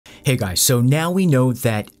Hey guys, so now we know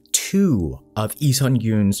that two of Lee Sun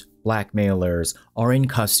Kyun's blackmailers are in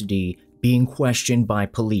custody being questioned by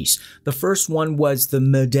police. The first one was the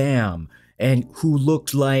madame, and who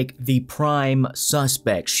looked like the prime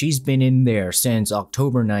suspect. She's been in there since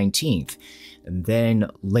October 19th. And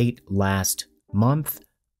then late last month,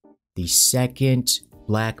 the second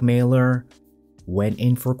blackmailer went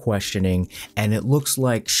in for questioning, and it looks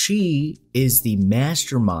like she is the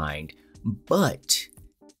mastermind. But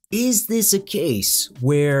is this a case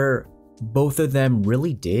where both of them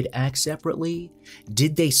really did act separately?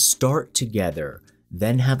 Did they start together,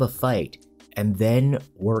 then have a fight, and then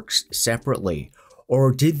work separately?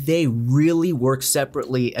 Or did they really work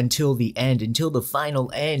separately until the end, until the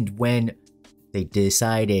final end, when they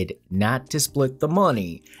decided not to split the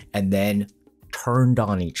money and then turned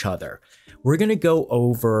on each other? We're gonna go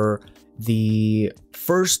over the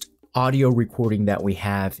first audio recording that we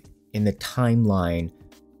have in the timeline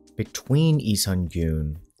between Lee Sun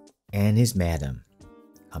Kyun and his madam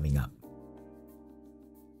coming up.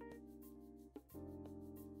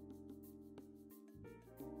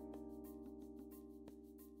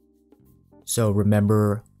 So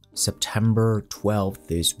remember, September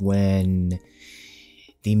 12th is when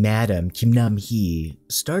the madam, Kim Nam-hee,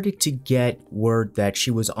 started to get word that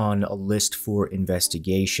she was on a list for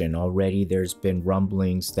investigation. Already there's been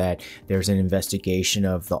rumblings that there's an investigation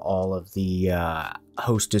of all of the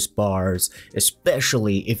hostess bars,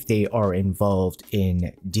 especially if they are involved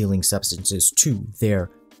in dealing substances to their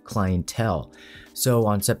clientele. So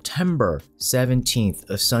on September 17th,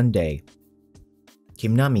 a Sunday,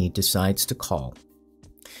 Kim Nam-hee decides to call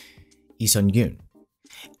Lee Sun Kyun.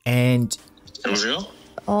 And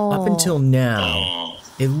up until now,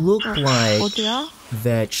 it looked like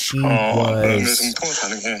that she was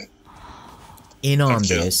in on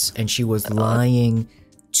this, and she was lying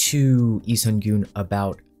to Lee Sun Kyun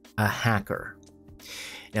about a hacker.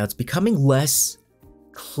 Now it's becoming less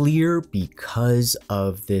clear because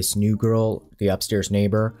of this new girl, the upstairs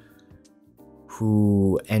neighbor,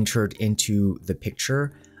 who entered into the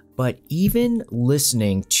picture. But even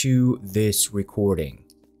listening to this recording,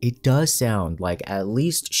 it does sound like at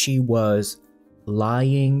least she was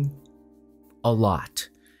lying a lot.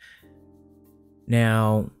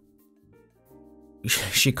 Now,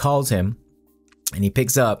 she calls him and he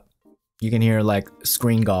picks up. You can hear like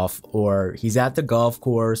screen golf, or he's at the golf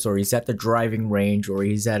course, or he's at the driving range, or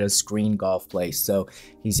he's at a screen golf place, so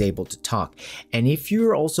he's able to talk. And if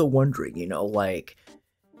you're also wondering,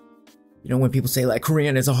 when people say like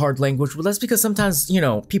Korean is a hard language, well, that's because sometimes,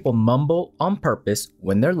 people mumble on purpose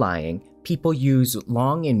when they're lying. People use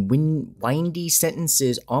long and windy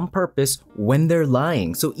sentences on purpose when they're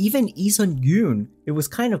lying. So even Lee Sun Kyun, it was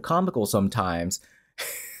kind of comical sometimes.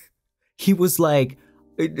 He was like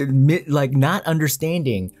not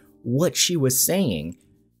understanding what she was saying,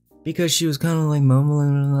 because she was kind of like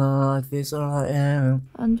mumbling like this. But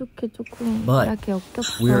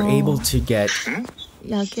we were able to get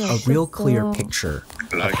a real clear picture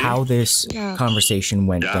of how this conversation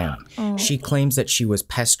went down. She claims that she was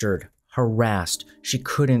pestered, harassed, she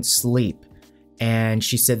couldn't sleep, and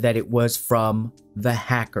she said that it was from the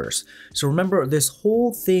hackers. So remember, this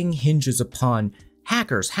whole thing hinges upon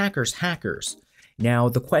hackers. Now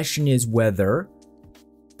the question is whether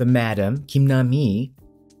the madam, Kim Nam-hee,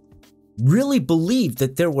 really believed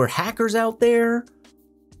that there were hackers out there,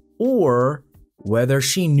 or whether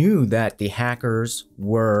she knew that the hackers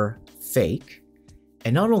were fake.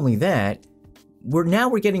 And not only that,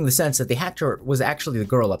 we're getting the sense that the hacker was actually the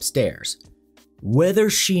girl upstairs.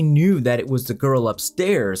 Whether she knew that it was the girl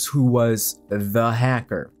upstairs who was the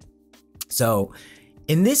hacker. So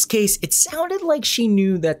in this case, it sounded like she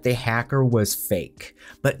knew that the hacker was fake,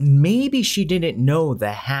 but maybe she didn't know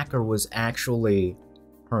the hacker was actually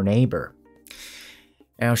her neighbor.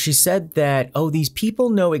 Now, she said that, these people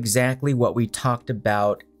know exactly what we talked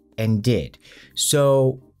about and did.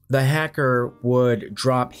 So the hacker would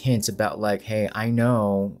drop hints about like, hey, I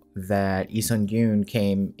know that Lee Sun Kyun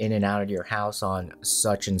came in and out of your house on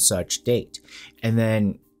such and such date. And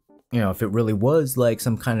then, if it really was like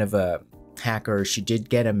some kind of a hacker, she did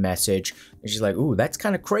get a message, and she's like, ooh, that's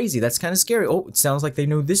kind of crazy, that's kind of scary. Oh, it sounds like they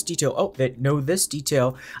know this detail. Oh, they know this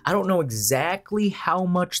detail. I don't know exactly how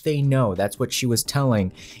much they know. That's what she was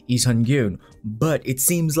telling Lee Sun Kyun, but it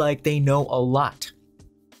seems like they know a lot.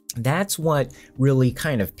 That's what really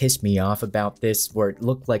kind of pissed me off about this, where it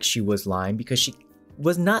looked like she was lying, because she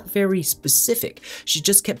was not very specific. She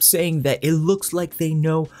just kept saying that it looks like they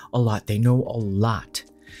know a lot. They know a lot.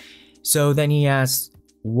 So then he asks,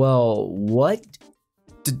 well, what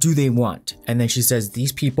do they want? And then she says,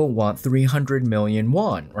 these people want 300 million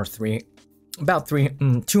won, or about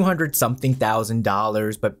 200 something thousand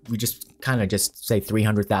dollars, but we just kind of just say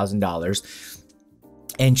 $300,000.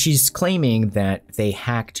 And she's claiming that they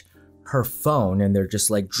hacked her phone and they're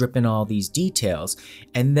just like dripping all these details.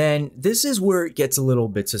 And then this is where it gets a little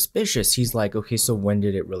bit suspicious. He's like, okay, so when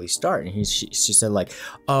did it really start? And she said like,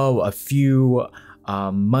 oh, a few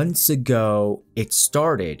months ago it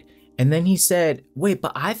started. And then he said, wait,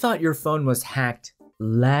 but I thought your phone was hacked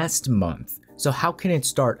last month. So how can it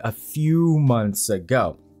start a few months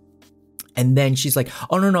ago? And then she's like,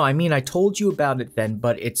 oh, no, I mean, I told you about it then,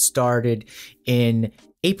 but it started in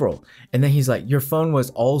April. And then he's like, your phone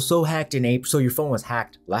was also hacked in April. So your phone was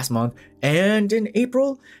hacked last month and in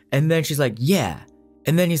April? And then she's like, yeah.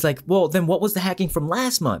 And then he's like, well, then what was the hacking from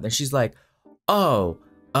last month? And she's like, oh,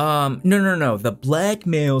 no. The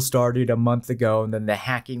blackmail started a month ago and then the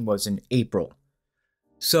hacking was in April.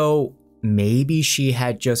 So maybe she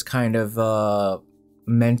had just kind of a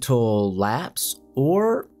mental lapse,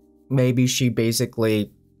 or maybe she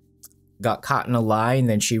basically got caught in a lie and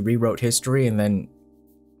then she rewrote history and then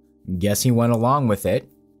guess he went along with it.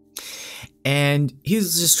 And he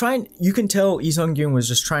was just trying, you can tell Lee Sun Kyun was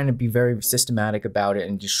just trying to be very systematic about it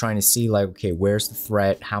and just trying to see like, okay, where's the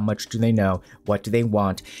threat? How much do they know? What do they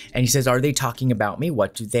want? And he says, are they talking about me?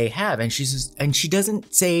 What do they have? And she says, and she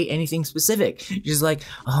doesn't say anything specific. She's like,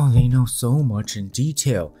 oh, they know so much in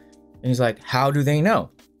detail. And he's like, how do they know?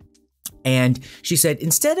 And she said,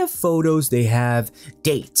 instead of photos, they have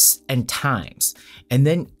dates and times. And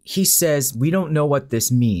then he says, we don't know what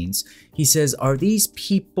this means. He says, are these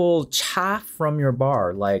people cha from your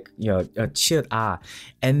bar? Like, you know, chit ah.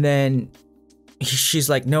 And then she's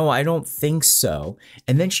like, no, I don't think so.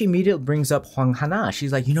 And then she immediately brings up Hwang Hana.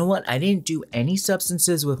 She's like, you know what? I didn't do any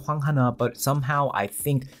substances with Hwang Hana, but somehow I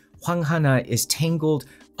think Hwang Hana is tangled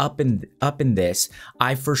up in this.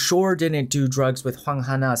 I for sure didn't do drugs with Hwang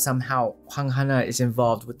Hana. Somehow Hwang Hana is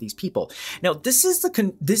involved with these people. Now this is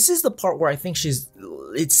the part where I think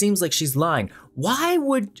it seems like she's lying. Why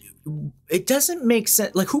would it doesn't make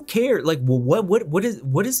sense? Like, who cares? Like, well,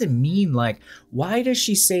 what does it mean? Like, why does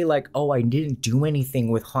she say like, oh, I didn't do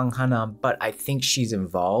anything with Hwang Hana, but I think she's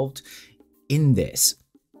involved in this?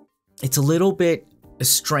 It's a little bit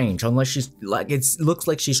strange, unless she's like, it looks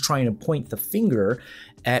like she's trying to point the finger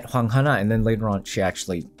at Hwang Hana, and then later on she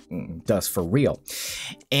actually does for real.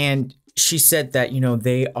 And she said that, you know,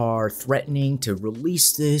 they are threatening to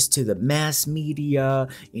release this to the mass media,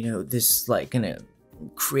 you know, this like gonna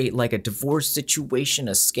create like a divorce situation,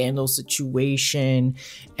 a scandal situation.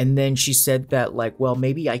 And then she said that like, well,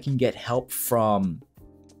 maybe I can get help from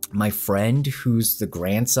my friend who's the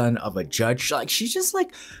grandson of a judge. Like, she's just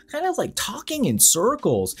like kind of like talking in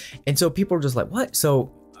circles. And so people are just like, what?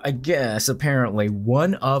 So I guess apparently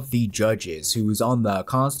one of the judges who's on the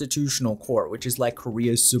Constitutional Court, which is like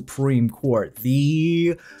Korea's Supreme Court,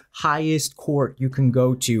 the highest court you can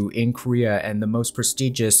go to in Korea and the most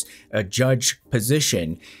prestigious judge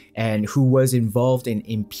position, and who was involved in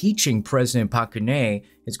impeaching President Park Geun-hye,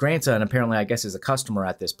 his grandson, apparently I guess is a customer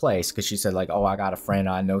at this place, because she said like, oh, I got a friend,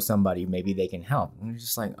 I know somebody, maybe they can help. And I'm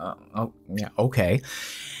just like, oh yeah, okay.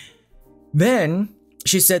 Then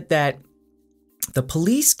she said that the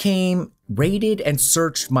police came, raided, and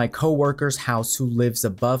searched my coworker's house who lives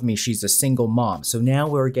above me. She's a single mom. So now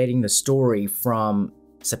we're getting the story from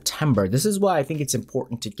September. This is why I think it's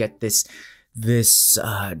important to get this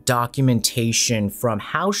documentation from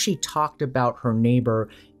how she talked about her neighbor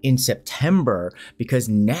in September, because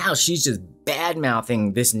now she's just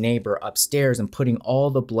bad-mouthing this neighbor upstairs and putting all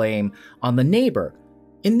the blame on the neighbor.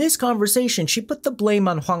 In this conversation, she put the blame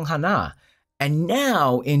on Hwang Hana, and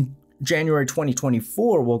now in January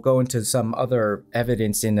 2024, we'll go into some other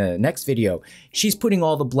evidence in the next video. She's putting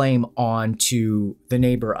all the blame onto the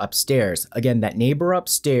neighbor upstairs. Again, that neighbor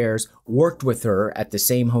upstairs worked with her at the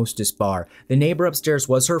same hostess bar. The neighbor upstairs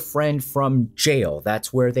was her friend from jail.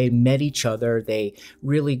 That's where they met each other. They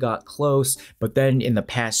really got close. But then in the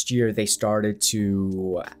past year, they started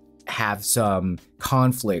to have some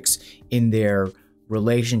conflicts in their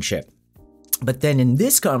relationship. But then in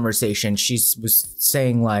this conversation, she was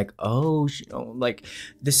saying like, oh, you know, like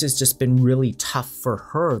this has just been really tough for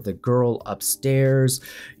her. The girl upstairs,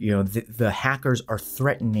 you know, the hackers are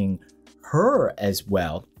threatening her as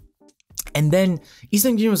well. And then Lee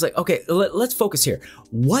Sun Kyun was like, okay, let's focus here.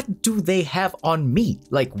 What do they have on me?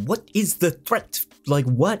 Like, what is the threat? Like,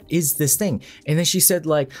 what is this thing? And then she said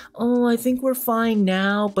like, oh, I think we're fine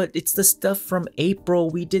now, but it's the stuff from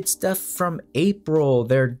April. We did stuff from April.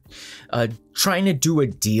 They're trying to do a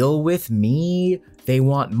deal with me. They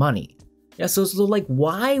want money. Yeah, so like,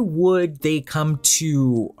 why would they come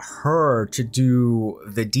to her to do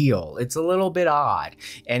the deal? It's a little bit odd,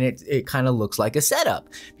 and it kind of looks like a setup,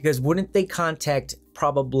 because wouldn't they contact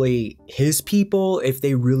probably his people if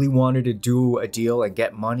they really wanted to do a deal and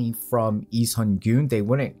get money from Lee Sun Kyun? They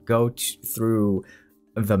wouldn't go through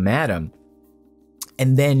the madam.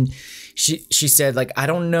 And then she said, like, I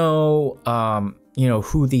don't know,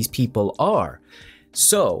 who these people are.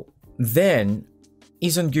 So then Lee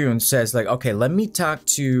Sun Kyun says, like, okay, let me talk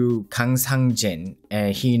to Kang Sang-jin,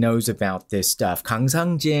 and he knows about this stuff. Kang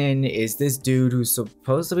Sang-jin is this dude who's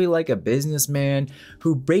supposed to be like a businessman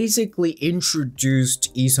who basically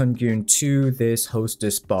introduced Lee Sun Kyun to this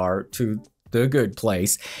hostess bar, to the good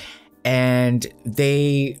place, and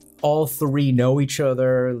they all three know each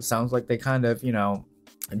other. Sounds like they kind of,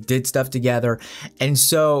 did stuff together. And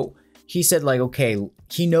so he said, like, okay,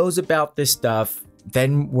 he knows about this stuff.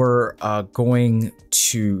 Then we're going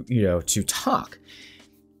to talk.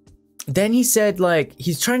 Then he said, like,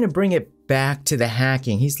 he's trying to bring it back to the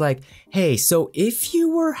hacking. He's like, hey, so if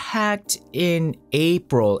you were hacked in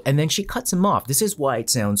April, and then she cuts him off. This is why it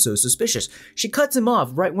sounds so suspicious. She cuts him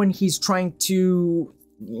off right when he's trying to,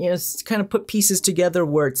 kind of put pieces together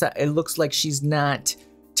where it looks like she's not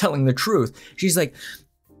telling the truth. She's like,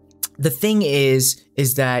 the thing is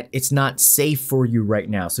that it's not safe for you right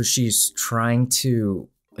now. So she's trying to,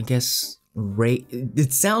 I guess,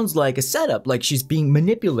 it sounds like a setup, like she's being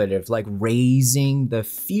manipulative, like raising the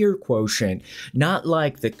fear quotient, not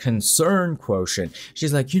like the concern quotient.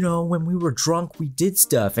 She's like, when we were drunk, we did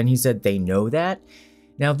stuff. And he said, they know that.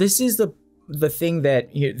 Now, this is the thing that,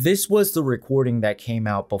 this was the recording that came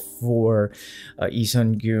out before Lee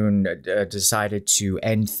Sun Kyun decided to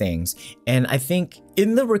end things. And I think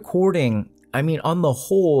in the recording, I mean, on the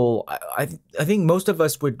whole, I think most of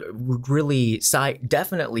us would really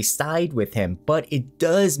definitely side with him, but it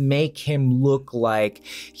does make him look like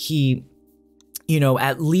he,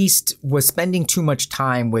 at least was spending too much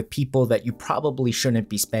time with people that you probably shouldn't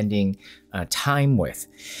be spending time with.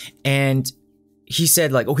 And he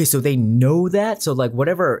said, like, okay, so they know that. So, like,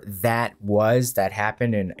 whatever that was that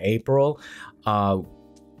happened in April,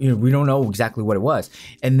 we don't know exactly what it was.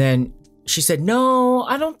 And then she said, no,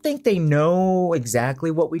 I don't think they know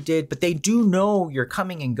exactly what we did, but they do know you're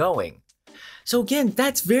coming and going. So again,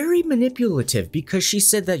 that's very manipulative, because she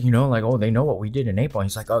said that, like, oh, they know what we did in April. And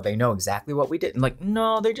he's like, oh, they know exactly what we did. And like,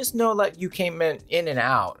 no, they just know that you came in and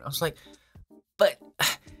out. I was like, but...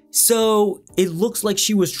 So it looks like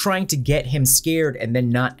she was trying to get him scared and then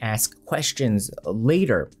not ask questions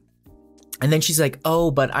later. And then she's like,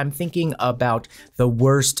 oh, but I'm thinking about the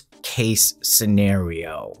worst case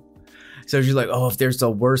scenario. So she's like, oh, if there's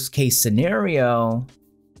a worst case scenario,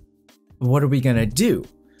 what are we gonna do?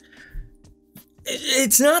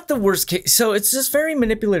 It's not the worst case. So it's just very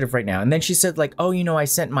manipulative right now. And then she said, like, oh, I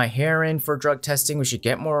sent my hair in for drug testing. We should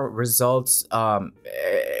get more results.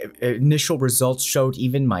 Initial results showed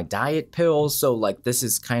even my diet pills. So, like, this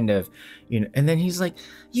is kind of, and then he's like,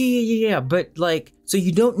 yeah. But, like, so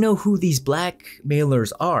you don't know who these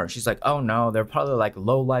blackmailers are. She's like, oh, no, they're probably like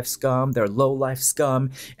low-life scum. They're low-life scum.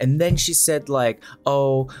 And then she said, like,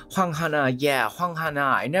 oh, Hwang Hana,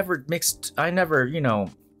 I never,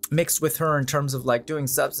 mixed with her in terms of like doing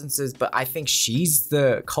substances, but I think she's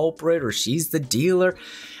the culprit or she's the dealer.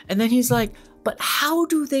 And then he's like, but how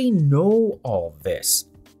do they know all this?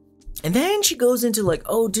 And then she goes into like,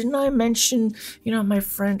 oh, didn't I mention, my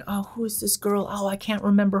friend, oh, who is this girl? Oh, I can't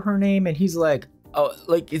remember her name. And he's like, oh,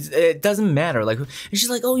 like, it doesn't matter. Like, and she's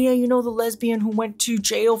like, oh yeah, the lesbian who went to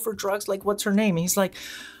jail for drugs, like, what's her name? And he's like,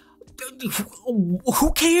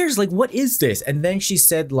 who cares? Like, what is this? And then she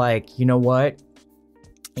said, like, you know what?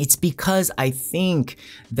 It's because I think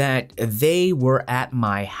that they were at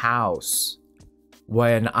my house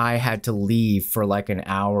when I had to leave for like an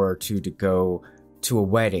hour or two to go to a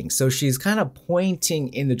wedding. So she's kind of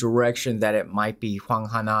pointing in the direction that it might be Hwang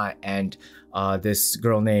Hana and this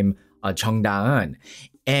girl named Chung Da-eun.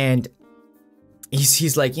 And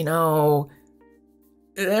he's like,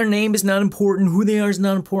 their name is not important. Who they are is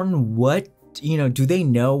not important. What, do they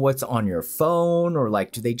know what's on your phone? Or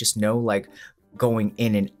like, do they just know like going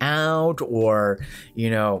in and out, or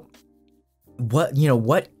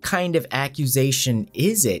what kind of accusation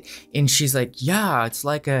is it? And she's like, yeah,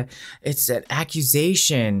 it's an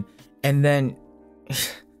accusation. And then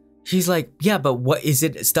he's like, yeah, but what is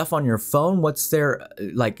it? Stuff on your phone? What's there?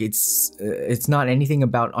 Like, it's not anything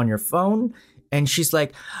about on your phone. And she's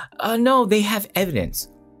like, no, they have evidence.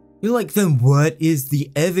 You're like, then what is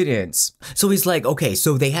the evidence? So he's like, okay,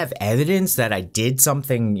 so they have evidence that I did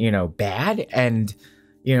something, bad, and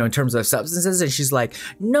you know, in terms of substances. And she's like,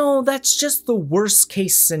 no, that's just the worst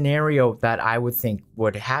case scenario that I would think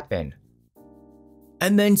would happen.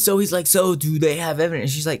 And then so he's like, so do they have evidence?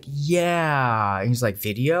 And she's like, yeah. And he's like,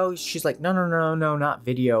 video? She's like, no, not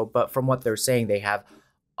video. But from what they're saying, they have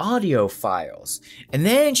audio files. And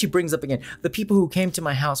then she brings up again, the people who came to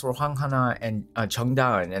my house were Hwang Hana and Chung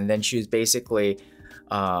Dan. And then she was basically,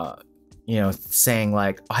 you know, saying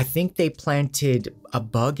like, I think they planted a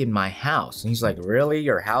bug in my house. And he's like, really?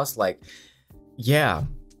 Your house? Like, yeah.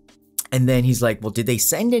 And then he's like, well, did they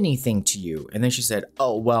send anything to you? And then she said,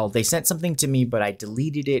 oh, well, they sent something to me, but I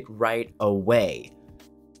deleted it right away.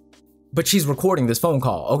 But she's recording this phone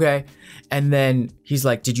call, okay? And then he's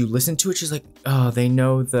like, did you listen to it? She's like, oh, they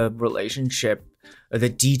know the relationship, the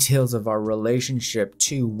details of our relationship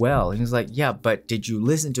too well. And he's like, yeah, but did you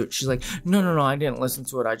listen to it? She's like, no, I didn't listen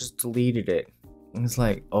to it. I just deleted it. And he's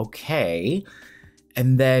like, okay.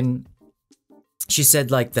 And then she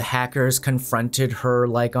said like the hackers confronted her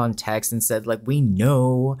like on text and said like, we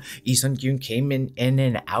know Lee Sun Kyun came in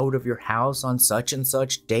and out of your house on such and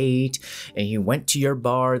such date, and he went to your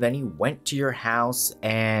bar, then he went to your house,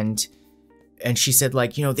 and she said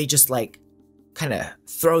like, you know, they just like kind of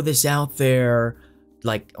throw this out there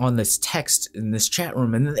like on this text in this chat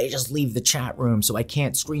room, and then they just leave the chat room, so I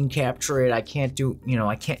can't screen capture it. I can't do, you know,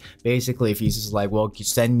 I can't, basically if he's just like, well,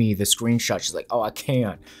 send me the screenshot, she's like, oh, I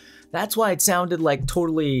can't. That's why it sounded like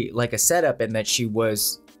totally like a setup, and that she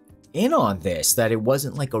was in on this, that it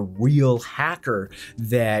wasn't like a real hacker,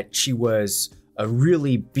 that she was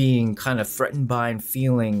really being kind of threatened by and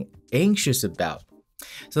feeling anxious about.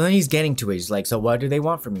 So then he's getting to it. He's like, so what do they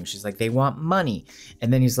want from you? She's like, they want money.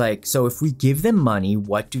 And then he's like, so if we give them money,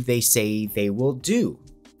 what do they say they will do?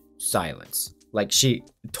 Silence. Like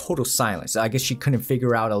total silence. I guess she couldn't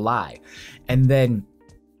figure out a lie. And then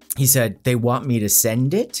he said, they want me to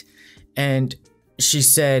send it? And she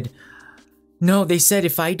said, no, they said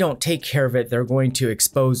if I don't take care of it, they're going to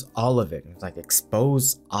expose all of it. And it's like,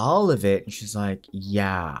 expose all of it? And she's like,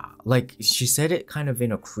 yeah. Like, she said it kind of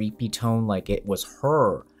in a creepy tone, like it was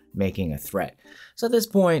her making a threat. So at this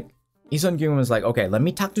point, Lee Sun Kyun was like, okay, let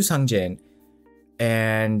me talk to Sang-jin,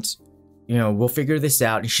 and, you know, we'll figure this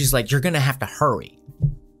out. And she's like, you're going to have to hurry.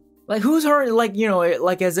 Like, who's hurrying? Like, you know,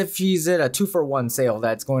 like as if she's at a 2-for-1 sale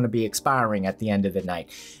that's going to be expiring at the end of the night.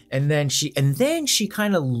 And then she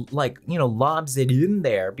kind of like, you know, lobs it in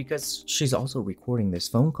there because she's also recording this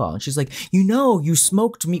phone call. And she's like, you know, you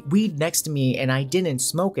smoked weed next to me and I didn't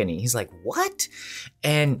smoke any. He's like, what?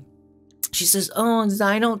 And she says, oh,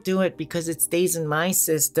 I don't do it because it stays in my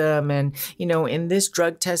system. And, you know, in this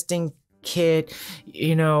drug testing kit,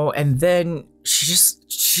 you know, and then she's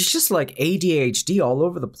just like ADHD all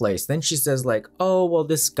over the place. Then she says like, oh, well,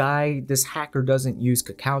 this hacker doesn't use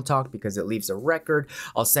Kakao Talk because it leaves a record.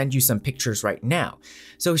 I'll send you some pictures right now.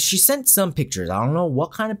 So she sent some pictures. I don't know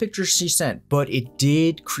what kind of pictures she sent, but it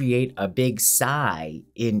did create a big sigh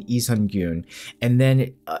in Lee Sun Kyun. And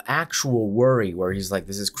then actual worry where he's like,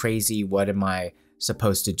 this is crazy. What am I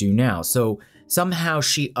supposed to do now? So somehow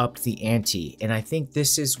she upped the ante. And I think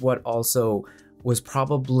this is what also was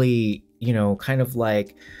probably, you know, kind of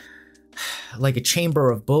like a chamber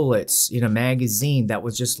of bullets in a magazine that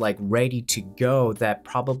was just like ready to go, that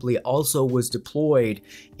probably also was deployed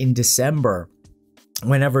in December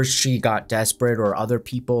whenever she got desperate, or other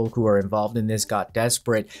people who are involved in this got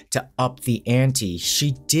desperate to up the ante.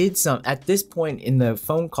 She did some, at this point in the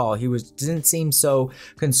phone call, he didn't seem so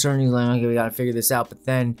concerned. He's like, okay, we gotta figure this out. But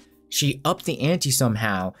then she upped the ante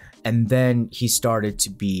somehow, and then he started to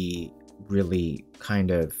be really kind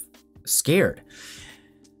of scared.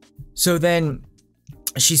 So then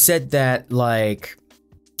she said that like,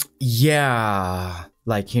 yeah,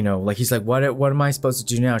 like, you know, like he's like, what am I supposed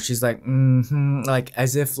to do now? She's like, like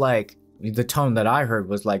as if like the tone that I heard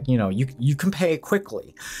was like, you know, you can pay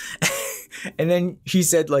quickly. And then he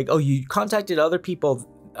said like, oh, you contacted other people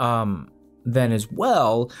then as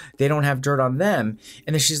well, they don't have dirt on them.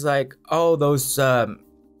 And then she's like, oh, those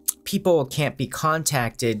people can't be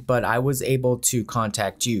contacted, but I was able to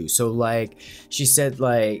contact you. So like she said,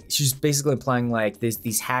 like she's basically implying like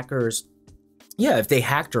these hackers, yeah, if they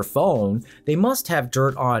hacked her phone, they must have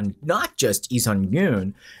dirt on not just Lee Sun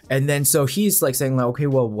Kyun. And then so he's like saying like, okay,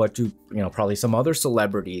 well, what do, you know, probably some other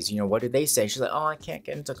celebrities, you know, what did they say? She's like, oh, I can't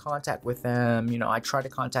get into contact with them. You know, I try to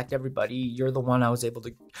contact everybody. You're the one I was able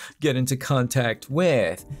to get into contact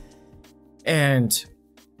with. And,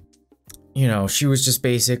 you know, she was just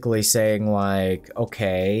basically saying like,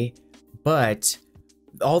 okay, but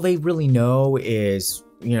all they really know is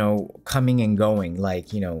you know, coming and going,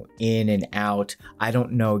 like, you know, in and out. I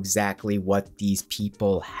don't know exactly what these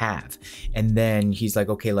people have. And then he's like,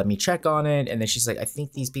 okay, let me check on it. And then she's like, I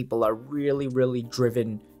think these people are really, really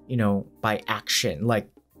driven, you know, by action. Like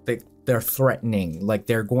they're threatening, like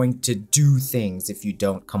they're going to do things if you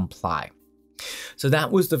don't comply. So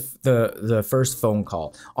that was the first phone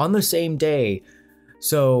call. On the same day,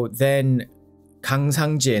 so then Kang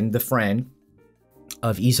Sang-jin, the friend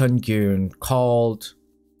of Lee Sun Kyun, called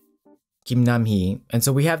Kim Nam-hee, and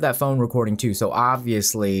so we have that phone recording too. So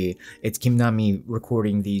obviously it's Kim Nam-hee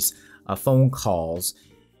recording these phone calls,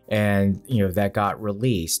 and you know that got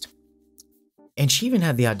released. And she even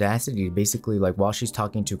had the audacity to basically, like, while she's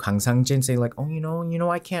talking to Kang Sang-jin, say like, oh, you know,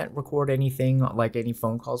 I can't record anything, like any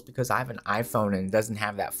phone calls, because I have an iPhone and it doesn't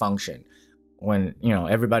have that function. When, you know,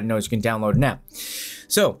 everybody knows you can download an app.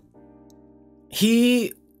 So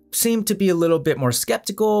he seemed to be a little bit more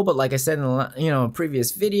skeptical, but like I said in the, you know,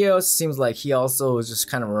 previous videos, seems like he also was just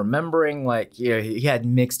kind of remembering, like, you know, he had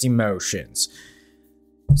mixed emotions.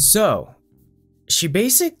 So she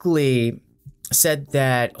basically said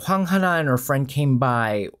that Hwang Hana and her friend came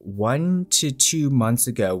by 1 to 2 months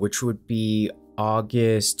ago, which would be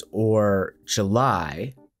August or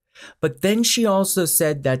July. But then she also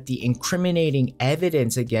said that the incriminating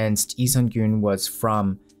evidence against Lee Sun Kyun was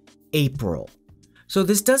from April. So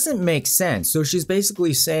this doesn't make sense. So she's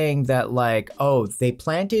basically saying that, like, oh, they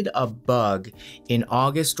planted a bug in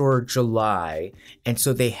August or July, and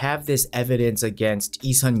so they have this evidence against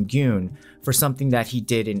Lee Sun Kyun for something that he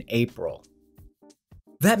did in April.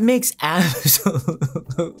 That makes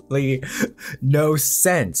absolutely no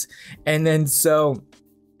sense. And then so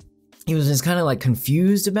he was just kind of like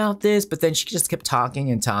confused about this, but then she just kept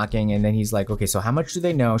talking and talking, and then he's like, okay, so how much do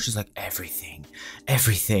they know? She's like, everything.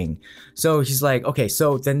 So he's like, okay,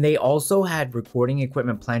 so then they also had recording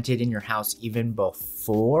equipment planted in your house even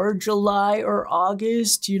before July or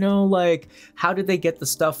August, you know, like, how did they get the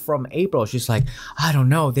stuff from April? She's like, I don't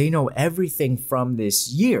know, they know everything from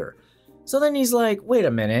this year. So then he's like, wait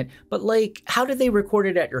a minute, but like, how did they record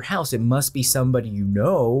it at your house? It must be somebody you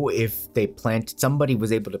know, if somebody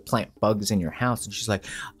was able to plant bugs in your house. And she's like,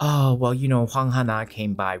 oh, well, you know, Hwang Hana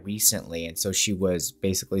came by recently. And so she was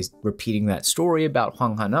basically repeating that story about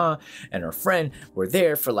Hwang Hana and her friend were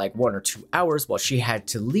there for like 1 or 2 hours while she had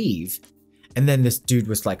to leave. And then this dude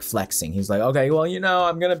was like flexing. He's like, okay, well, you know,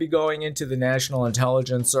 I'm going to be going into the National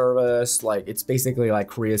Intelligence Service. Like, it's basically like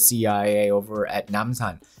Korea's CIA over at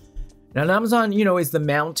Namsan. Now, Namsan, you know, is the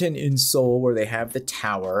mountain in Seoul where they have the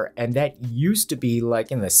tower, and that used to be,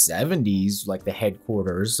 like, in the 70s, like, the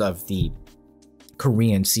headquarters of the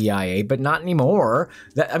Korean CIA, but not anymore.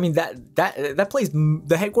 That place,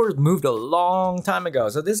 the headquarters moved a long time ago.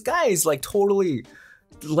 So this guy is, like, totally,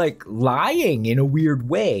 like, lying in a weird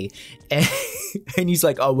way. And he's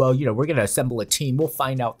like, oh, well, you know, we're going to assemble a team. We'll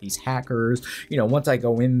find out these hackers. You know, once I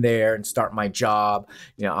go in there and start my job,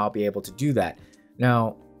 you know, I'll be able to do that.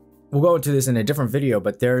 Now, we'll go into this in a different video,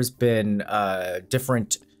 but there's been a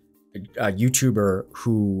different YouTuber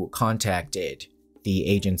who contacted the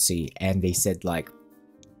agency, and they said, like,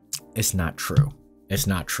 it's not true. It's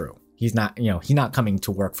not true. He's not, you know, he's not coming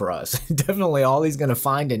to work for us. Definitely all he's going to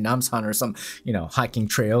find in Namsan are some, you know, hiking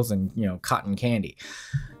trails and, you know, cotton candy.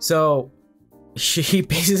 So she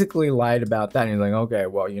basically lied about that. And he's like, okay,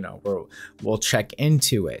 well, you know, we'll check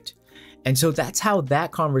into it. And so that's how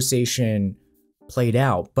that conversation played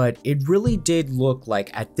out. But it really did look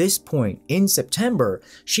like at this point in September,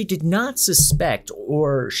 she did not suspect,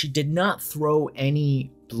 or she did not throw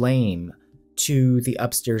any blame to the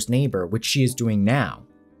upstairs neighbor, which she is doing now,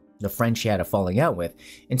 the friend she had a falling out with.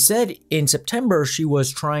 Instead, in September, she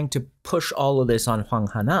was trying to push all of this on Hwang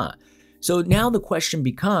Hana. So now the question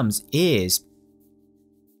becomes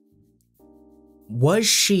was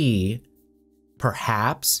she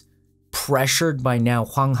perhaps pressured by now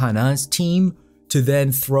Hwang Hana's team to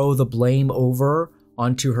then throw the blame over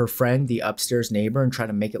onto her friend, the upstairs neighbor, and try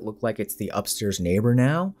to make it look like it's the upstairs neighbor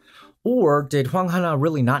now? Or did Hwang Hana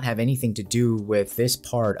really not have anything to do with this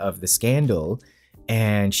part of the scandal,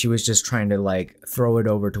 and she was just trying to like throw it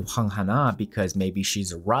over to Hwang Hana because maybe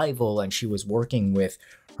she's a rival and she was working with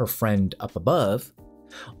her friend up above?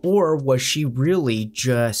 Or was she really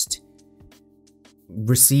just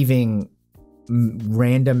receiving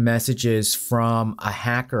random messages from a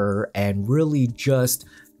hacker and really just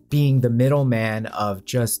being the middleman of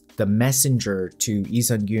just the messenger to Lee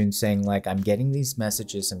Sun Kyun, saying like, I'm getting these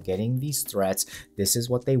messages, I'm getting these threats, this is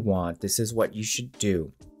what they want, this is what you should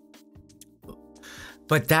do?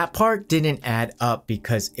 But that part didn't add up,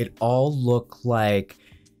 because it all looked like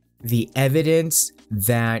the evidence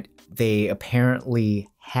that they apparently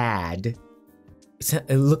had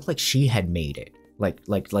it looked like she had made it.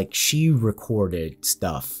 Like she recorded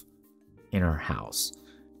stuff in her house.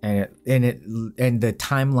 And the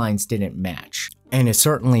timelines didn't match. And it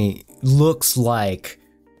certainly looks like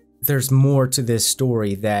there's more to this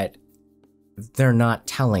story that they're not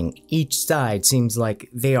telling. Each side seems like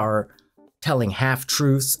they are telling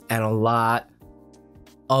half-truths and a lot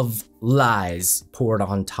of lies poured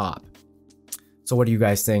on top. So what do you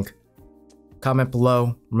guys think? Comment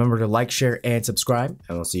below. Remember to like, share, and subscribe.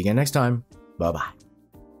 And we'll see you again next time. Bye-bye.